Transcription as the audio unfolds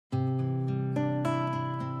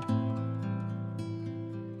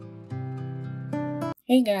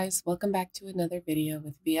Hey guys, welcome back to another video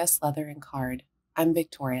with VS Leather and Card. I'm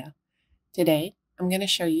Victoria. Today, I'm going to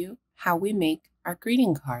show you how we make our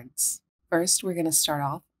greeting cards. First, we're going to start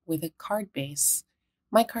off with a card base.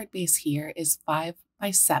 My card base here is 5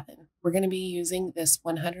 by 7. We're going to be using this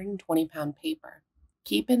 120-pound paper.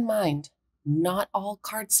 Keep in mind, not all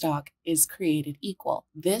cardstock is created equal.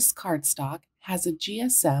 This cardstock has a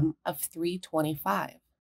GSM of 325.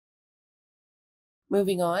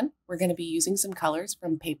 Moving on, we're going to be using some colors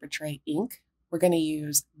from Papertrey ink. We're going to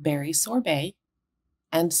use Berry Sorbet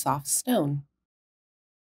and Soft Stone.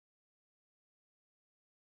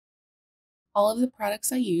 All of the products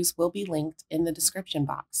I use will be linked in the description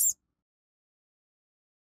box.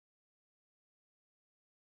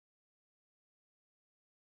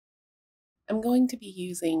 I'm going to be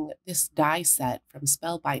using this die set from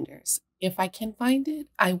Spellbinders. If I can find it,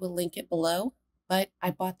 I will link it below, but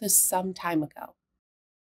I bought this some time ago.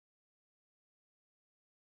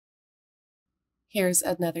 Here's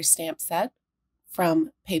another stamp set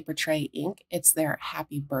from Papertrey ink. It's their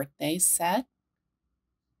Happy Birthday set.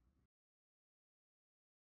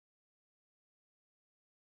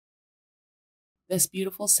 This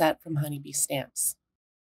beautiful set from Honeybee Stamps.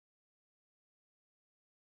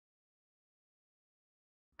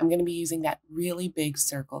 I'm going to be using that really big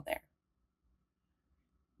circle there.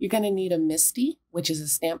 You're going to need a MISTI, which is a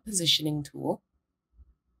stamp positioning tool.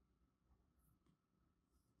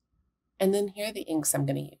 And then here are the inks I'm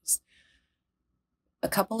going to use. A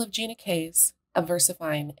couple of Gina K's, a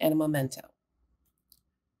VersaFine, and a Memento.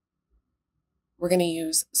 We're going to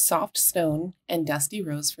use Soft Stone and Dusty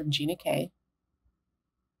Rose from Gina K.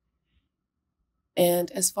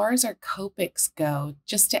 And as far as our Copics go,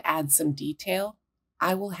 just to add some detail,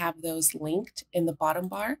 I will have those linked in the bottom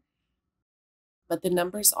bar. But the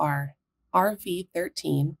numbers are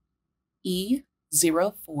RV13,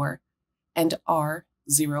 E04, and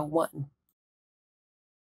R01.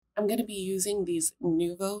 I'm going to be using these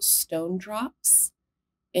Nuvo Stone Drops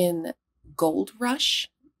in Gold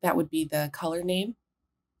Rush. That would be the color name.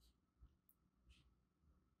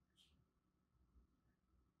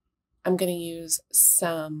 I'm going to use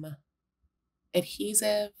some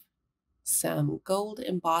adhesive, some gold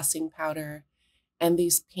embossing powder, and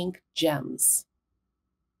these pink gems.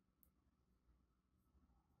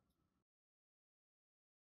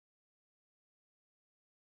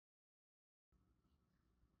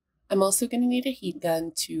 I'm also going to need a heat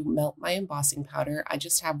gun to melt my embossing powder. I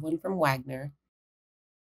just have one from Wagner.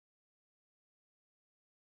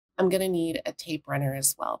 I'm going to need a tape runner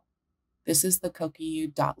as well. This is the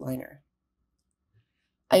Kokiyu dot liner.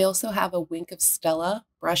 I also have a Wink of Stella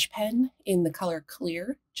brush pen in the color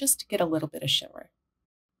clear, just to get a little bit of shimmer.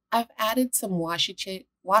 I've added some washi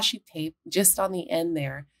tape just on the end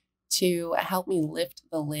there to help me lift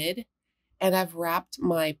the lid. And I've wrapped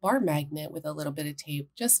my bar magnet with a little bit of tape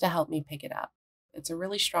just to help me pick it up. It's a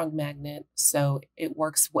really strong magnet, so it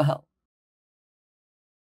works well.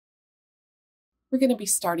 We're going to be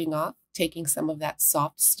starting off taking some of that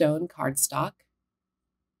soft stone cardstock,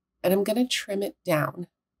 and I'm going to trim it down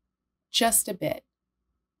just a bit.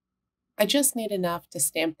 I just need enough to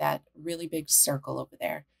stamp that really big circle over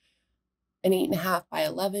there. An 8.5 by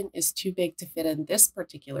 11 is too big to fit in this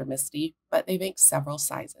particular MISTI, but they make several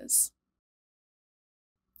sizes.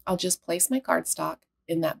 I'll just place my cardstock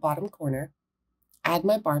in that bottom corner, add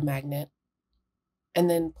my bar magnet, and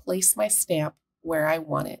then place my stamp where I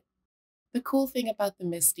want it. The cool thing about the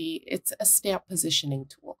MISTI, it's a stamp positioning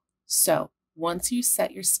tool. So once you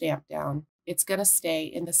set your stamp down, it's going to stay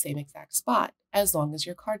in the same exact spot as long as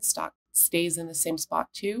your cardstock stays in the same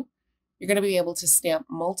spot too. You're going to be able to stamp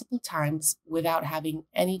multiple times without having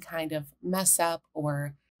any kind of mess up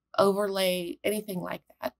or overlay, anything like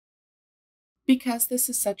that. Because this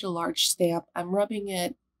is such a large stamp, I'm rubbing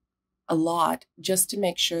it a lot just to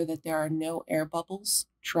make sure that there are no air bubbles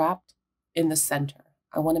trapped in the center.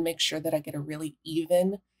 I want to make sure that I get a really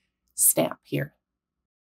even stamp here.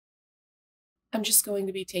 I'm just going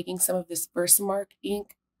to be taking some of this Versamark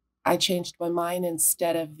ink. I changed my mind.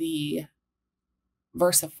 Instead of the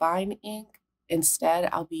VersaFine ink, instead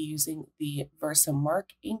I'll be using the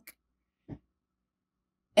Versamark ink.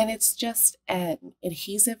 And it's just an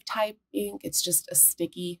adhesive type ink. It's just a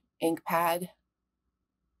sticky ink pad.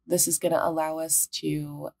 This is going to allow us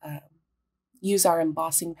to use our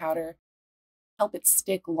embossing powder, help it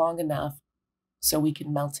stick long enough so we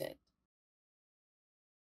can melt it.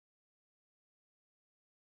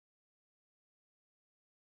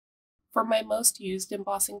 For my most used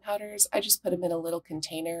embossing powders, I just put them in a little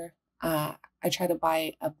container. I try to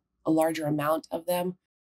buy a larger amount of them.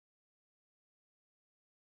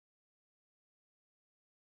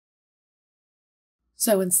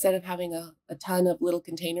 So instead of having a ton of little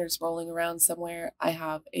containers rolling around somewhere, I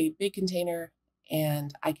have a big container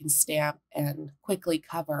and I can stamp and quickly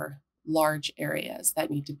cover large areas that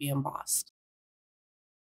need to be embossed.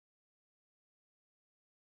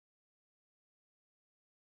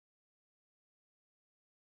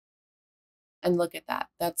 And look at that.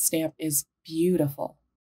 That stamp is beautiful.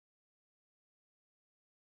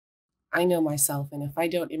 I know myself, and if I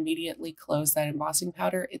don't immediately close that embossing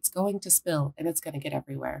powder, it's going to spill and it's going to get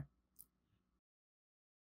everywhere.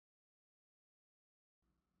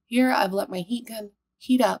 Here, I've let my heat gun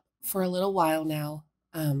heat up for a little while now.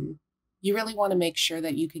 You really want to make sure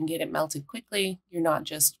that you can get it melted quickly. You're not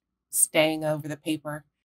just staying over the paper.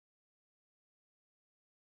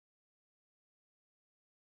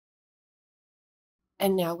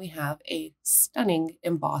 And now we have a stunning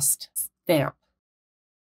embossed stamp.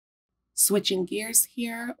 Switching gears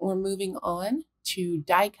here, we're moving on to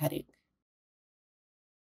die cutting.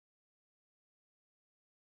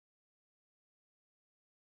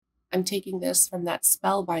 I'm taking this from that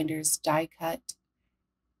Spellbinders die cut,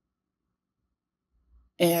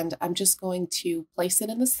 and I'm just going to place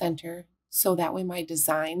it in the center so that way my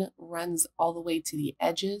design runs all the way to the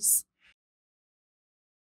edges.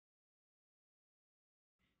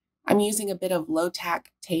 I'm using a bit of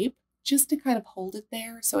low-tack tape just to kind of hold it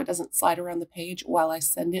there so it doesn't slide around the page while I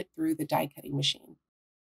send it through the die cutting machine.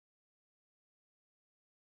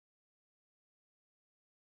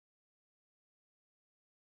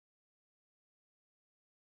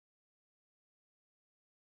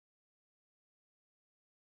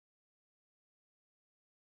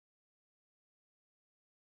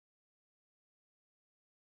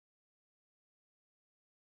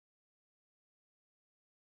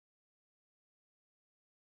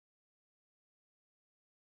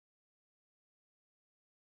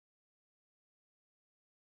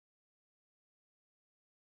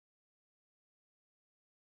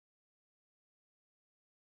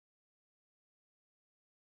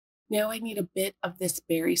 Now I need a bit of this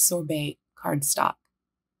berry sorbet cardstock.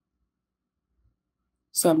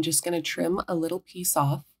 So I'm just going to trim a little piece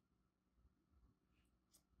off.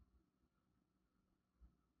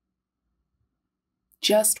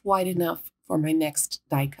 Just wide enough for my next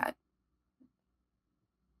die cut.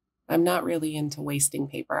 I'm not really into wasting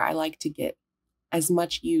paper. I like to get as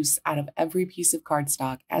much use out of every piece of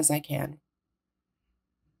cardstock as I can.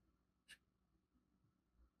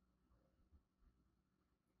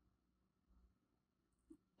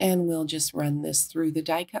 And we'll just run this through the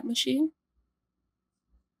die cut machine.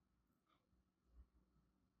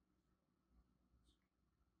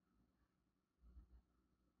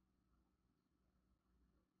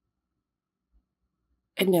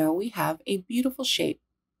 And now we have a beautiful shape.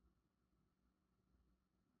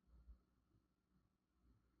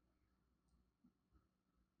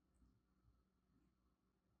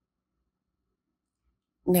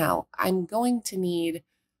 Now I'm going to need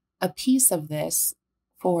a piece of this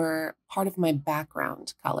for part of my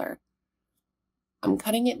background color. I'm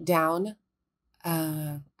cutting it down,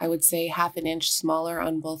 I would say half an inch smaller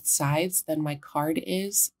on both sides than my card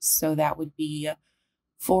is. So that would be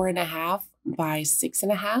 4.5 by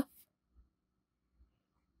 6.5.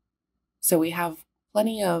 So we have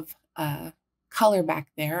plenty of color back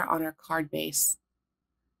there on our card base.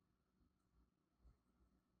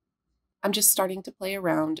 I'm just starting to play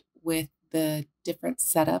around with the different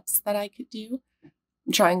setups that I could do.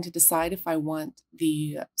 I'm trying to decide if I want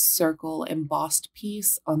the circle embossed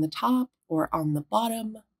piece on the top or on the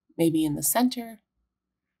bottom, maybe in the center.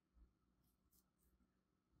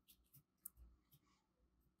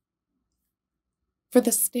 For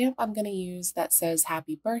the stamp I'm going to use that says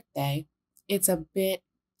happy birthday, it's a bit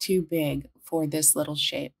too big for this little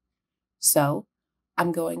shape. So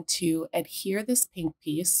I'm going to adhere this pink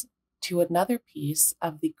piece to another piece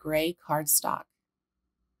of the gray cardstock.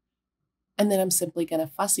 And then I'm simply going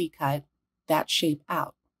to fussy cut that shape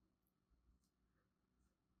out.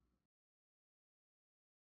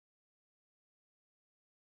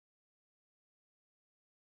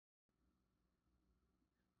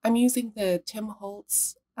 I'm using the Tim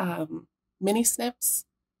Holtz mini snips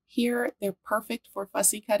here. They're perfect for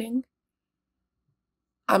fussy cutting.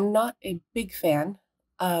 I'm not a big fan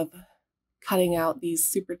of cutting out these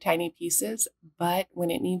super tiny pieces, but when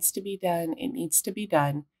it needs to be done, it needs to be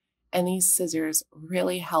done. And these scissors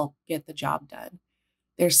really help get the job done.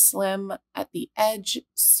 They're slim at the edge,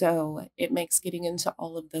 so it makes getting into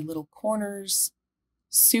all of the little corners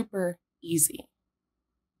super easy.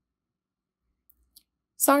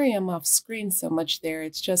 Sorry I'm off screen so much there.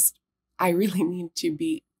 It's just, I really need to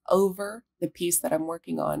be over the piece that I'm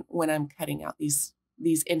working on when I'm cutting out these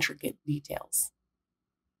intricate details.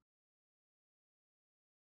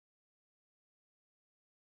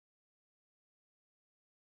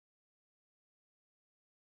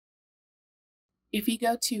 If you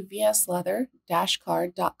go to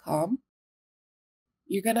vsleather-card.com,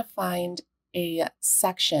 you're going to find a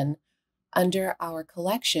section under our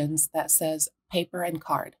collections that says paper and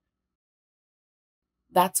card.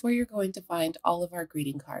 That's where you're going to find all of our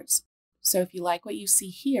greeting cards. So if you like what you see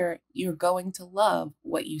here, you're going to love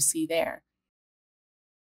what you see there.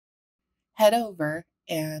 Head over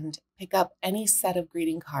and pick up any set of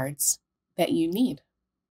greeting cards that you need.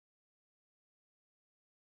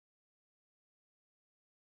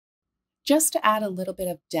 Just to add a little bit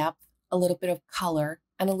of depth, a little bit of color,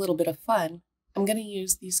 and a little bit of fun, I'm going to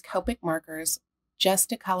use these Copic markers just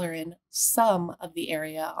to color in some of the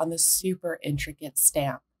area on the super intricate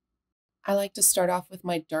stamp. I like to start off with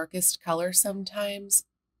my darkest color sometimes,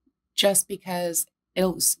 just because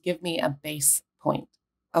it'll give me a base point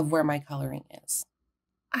of where my coloring is.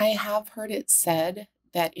 I have heard it said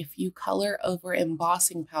that if you color over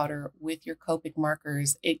embossing powder with your Copic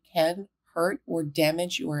markers, it can hurt or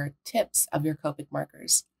damage your tips of your Copic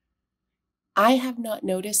markers. I have not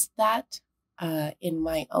noticed that in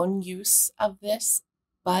my own use of this,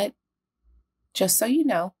 but just so you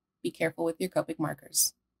know, be careful with your Copic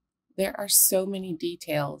markers. There are so many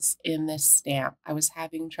details in this stamp. I was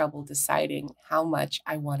having trouble deciding how much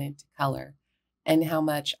I wanted to color and how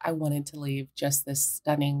much I wanted to leave just this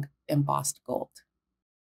stunning embossed gold.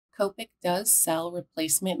 Copic does sell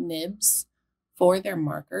replacement nibs for their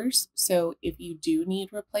markers, so if you do need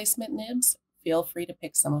replacement nibs, feel free to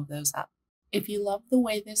pick some of those up. If you love the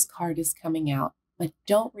way this card is coming out, but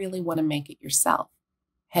don't really want to make it yourself,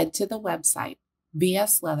 head to the website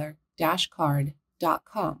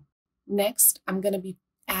vsleather-card.com. Next, I'm going to be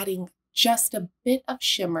adding just a bit of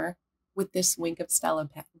shimmer with this Wink of Stella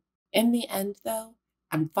pen. In the end, though,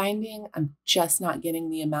 I'm finding I'm just not getting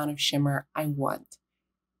the amount of shimmer I want.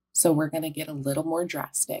 So we're going to get a little more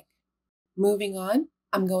drastic. Moving on,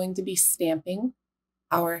 I'm going to be stamping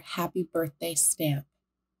our happy birthday stamp.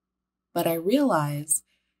 But I realize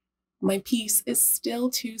my piece is still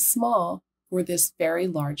too small for this very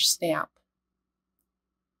large stamp.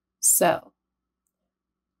 So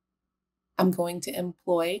I'm going to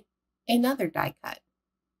employ another die cut.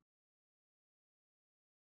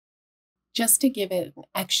 Just to give it an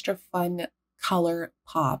extra fun color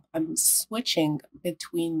pop, I'm switching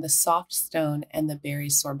between the soft stone and the berry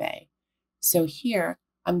sorbet. So here,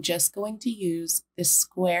 I'm just going to use this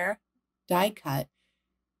square die cut.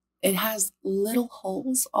 It has little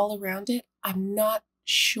holes all around it. I'm not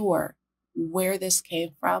sure where this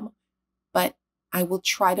came from, but I will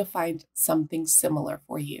try to find something similar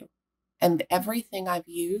for you. And everything I've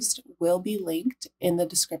used will be linked in the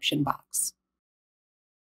description box.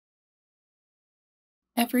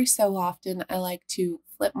 Every so often, I like to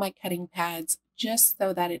flip my cutting pads just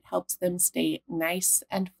so that it helps them stay nice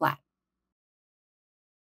and flat.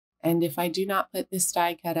 And if I do not put this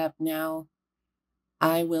die cut up now,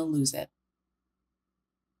 I will lose it.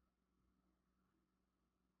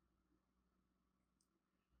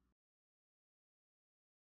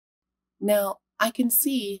 Now, I can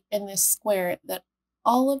see in this square that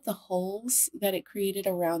all of the holes that it created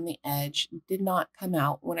around the edge did not come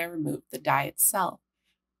out when I removed the die itself.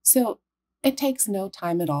 So it takes no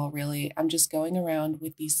time at all, really. I'm just going around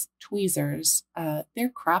with these tweezers. They're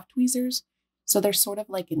craft tweezers, so they're sort of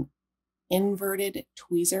like an inverted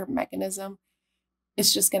tweezer mechanism.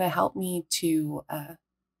 It's just going to help me to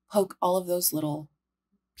poke all of those little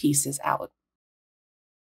pieces out.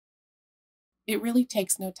 It really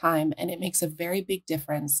takes no time, and it makes a very big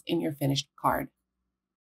difference in your finished card.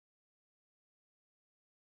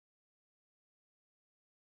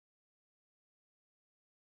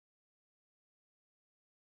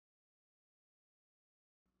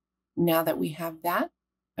 Now that we have that,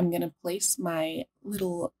 I'm going to place my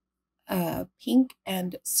little pink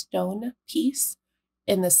and stone piece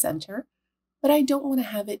in the center, but I don't want to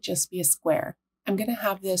have it just be a square. I'm going to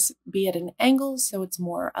have this be at an angle so it's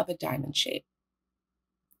more of a diamond shape.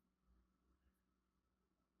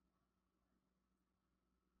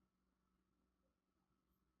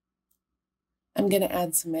 I'm going to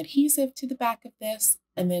add some adhesive to the back of this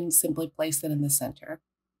and then simply place it in the center.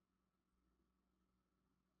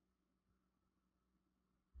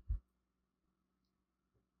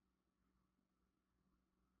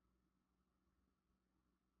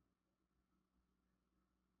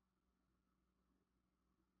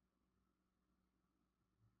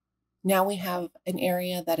 Now we have an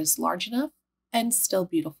area that is large enough and still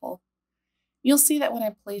beautiful. You'll see that when I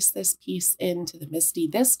place this piece into the MISTI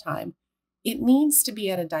this time, it needs to be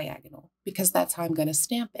at a diagonal because that's how I'm going to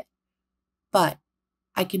stamp it. But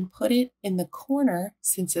I can put it in the corner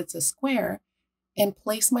since it's a square and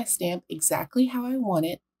place my stamp exactly how I want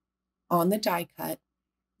it on the die cut,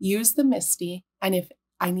 use the MISTI, and if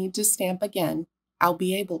I need to stamp again, I'll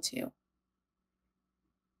be able to.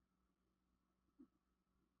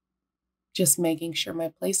 Just making sure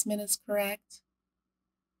my placement is correct.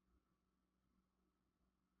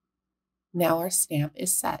 Now our stamp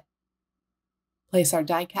is set. Place our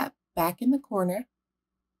die cut back in the corner.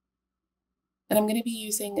 And I'm going to be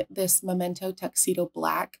using this Memento Tuxedo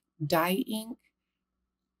Black dye ink.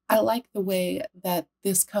 I like the way that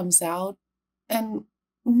this comes out, and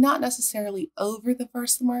not necessarily over the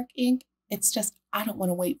Versamark ink. It's just, I don't want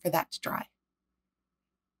to wait for that to dry.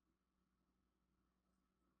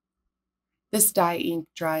 This dye ink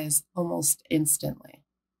dries almost instantly.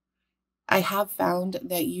 I have found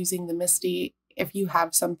that using the MISTI, if you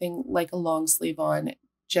have something like a long sleeve on,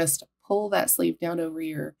 just pull that sleeve down over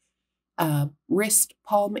your wrist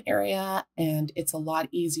palm area, and it's a lot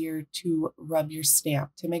easier to rub your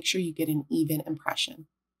stamp to make sure you get an even impression.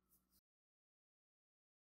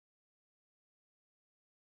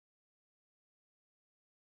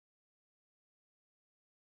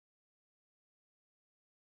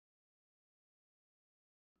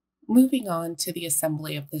 Moving on to the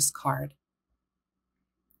assembly of this card.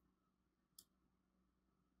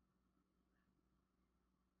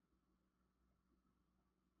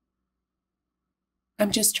 I'm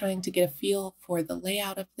just trying to get a feel for the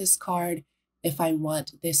layout of this card. If I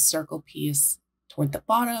want this circle piece toward the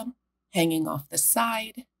bottom, hanging off the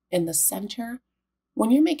side, in the center. When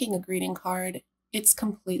you're making a greeting card, it's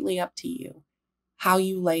completely up to you how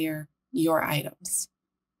you layer your items.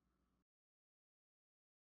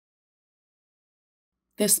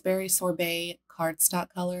 This Berry Sorbet cardstock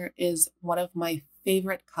color is one of my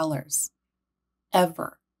favorite colors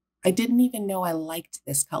ever. I didn't even know I liked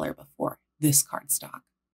this color before this cardstock.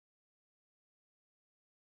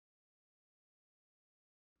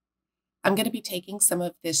 I'm going to be taking some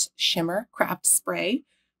of this shimmer craft spray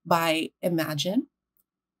by Imagine,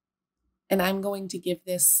 and I'm going to give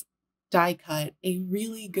this die cut a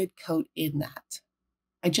really good coat in that.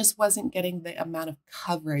 I just wasn't getting the amount of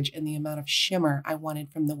coverage and the amount of shimmer I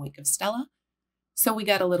wanted from the Wink of Stella. So we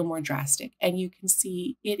got a little more drastic, and you can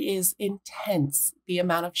see it is intense, the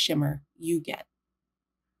amount of shimmer you get.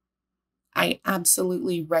 I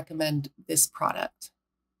absolutely recommend this product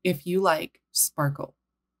if you like sparkle.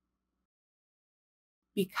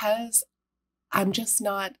 Because I'm just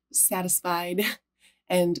not satisfied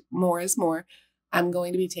and more is more, I'm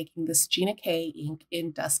going to be taking this Gina K ink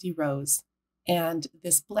in Dusty Rose and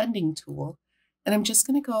this blending tool, and I'm just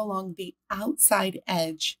going to go along the outside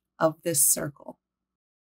edge of this circle.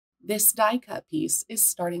 This die cut piece is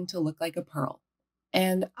starting to look like a pearl,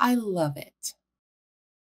 and I love it.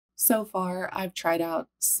 So far, I've tried out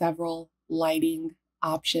several lighting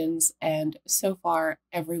options, and so far,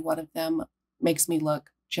 every one of them makes me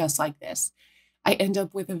look just like this. I end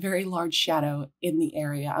up with a very large shadow in the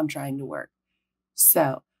area I'm trying to work.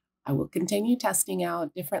 So I will continue testing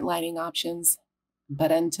out different lighting options,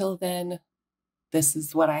 but until then, this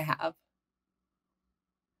is what I have.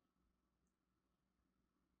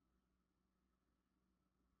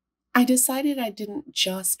 I decided I didn't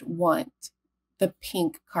just want the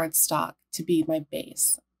pink cardstock to be my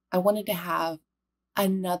base. I wanted to have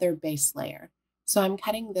another base layer. So I'm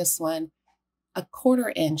cutting this one a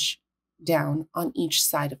 1/4 inch down on each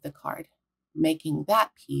side of the card, making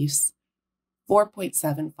that piece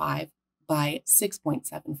 4.75 by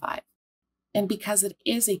 6.75. And because it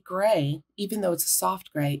is a gray, even though it's a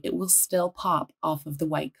soft gray, it will still pop off of the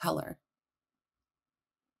white color.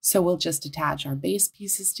 So we'll just attach our base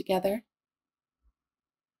pieces together.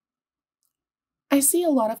 I see a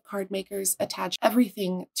lot of card makers attach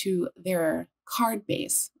everything to their card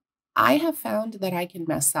base. I have found that I can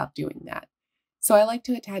mess up doing that. So I like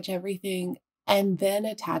to attach everything and then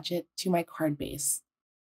attach it to my card base.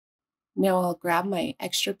 Now I'll grab my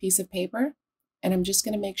extra piece of paper, and I'm just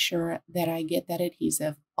going to make sure that I get that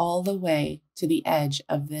adhesive all the way to the edge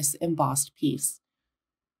of this embossed piece.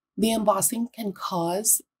 The embossing can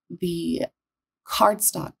cause the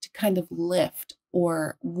cardstock to kind of lift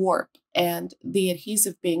or warp, and the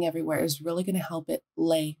adhesive being everywhere is really going to help it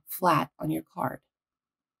lay flat on your card.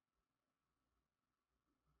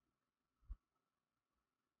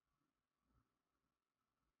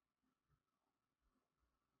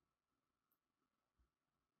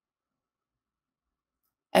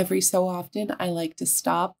 Every so often, I like to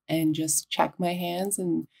stop and just check my hands,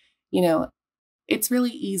 and you know, it's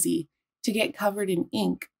really easy to get covered in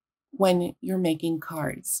ink when you're making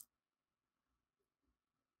cards.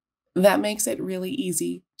 That makes it really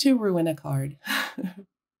easy to ruin a card.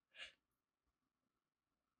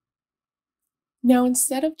 Now,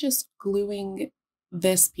 instead of just gluing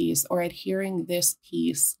this piece or adhering this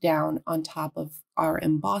piece down on top of our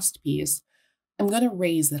embossed piece, I'm going to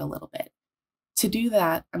raise it a little bit. To do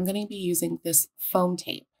that, I'm going to be using this foam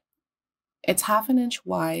tape. It's 1/2 inch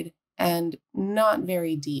wide and not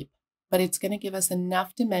very deep, but it's going to give us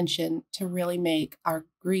enough dimension to really make our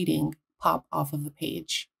greeting pop off of the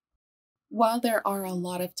page. While there are a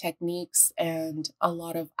lot of techniques and a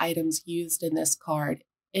lot of items used in this card,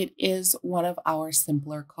 it is one of our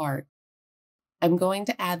simpler cards. I'm going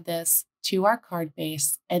to add this to our card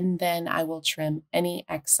base, and then I will trim any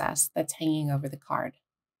excess that's hanging over the card.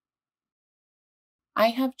 I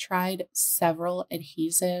have tried several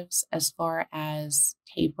adhesives as far as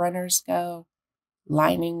tape runners go,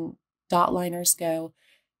 lining dot liners go.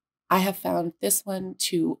 I have found this one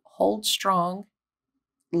to hold strong,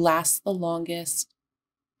 last the longest,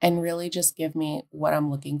 and really just give me what I'm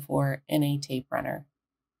looking for in a tape runner.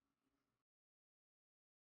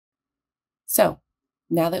 So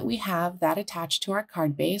now that we have that attached to our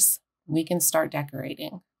card base, we can start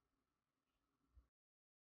decorating.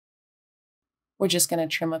 We're just going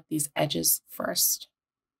to trim up these edges first.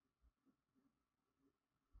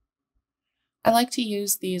 I like to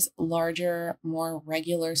use these larger, more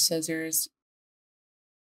regular scissors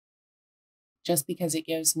just because it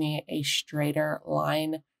gives me a straighter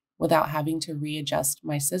line without having to readjust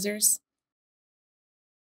my scissors.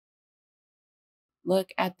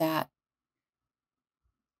 Look at that.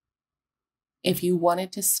 If you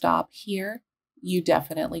wanted to stop here, you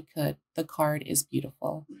definitely could. The card is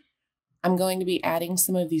beautiful. I'm going to be adding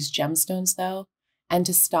some of these gemstones though, and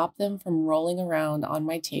to stop them from rolling around on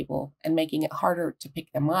my table and making it harder to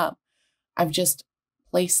pick them up, I've just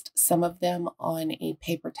placed some of them on a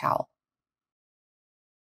paper towel.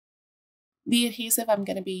 The adhesive I'm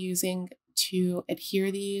going to be using to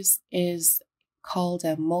adhere these is called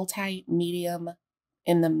a multi-medium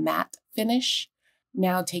in the matte finish.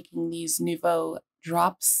 Now taking these Nouveau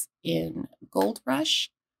drops in Gold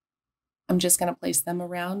Rush, I'm just going to place them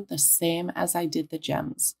around the same as I did the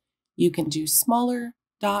gems. You can do smaller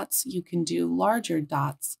dots, you can do larger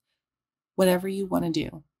dots, whatever you want to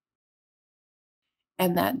do.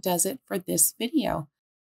 And that does it for this video.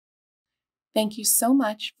 Thank you so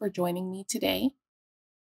much for joining me today.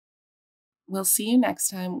 We'll see you next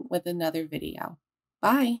time with another video.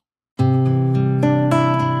 Bye.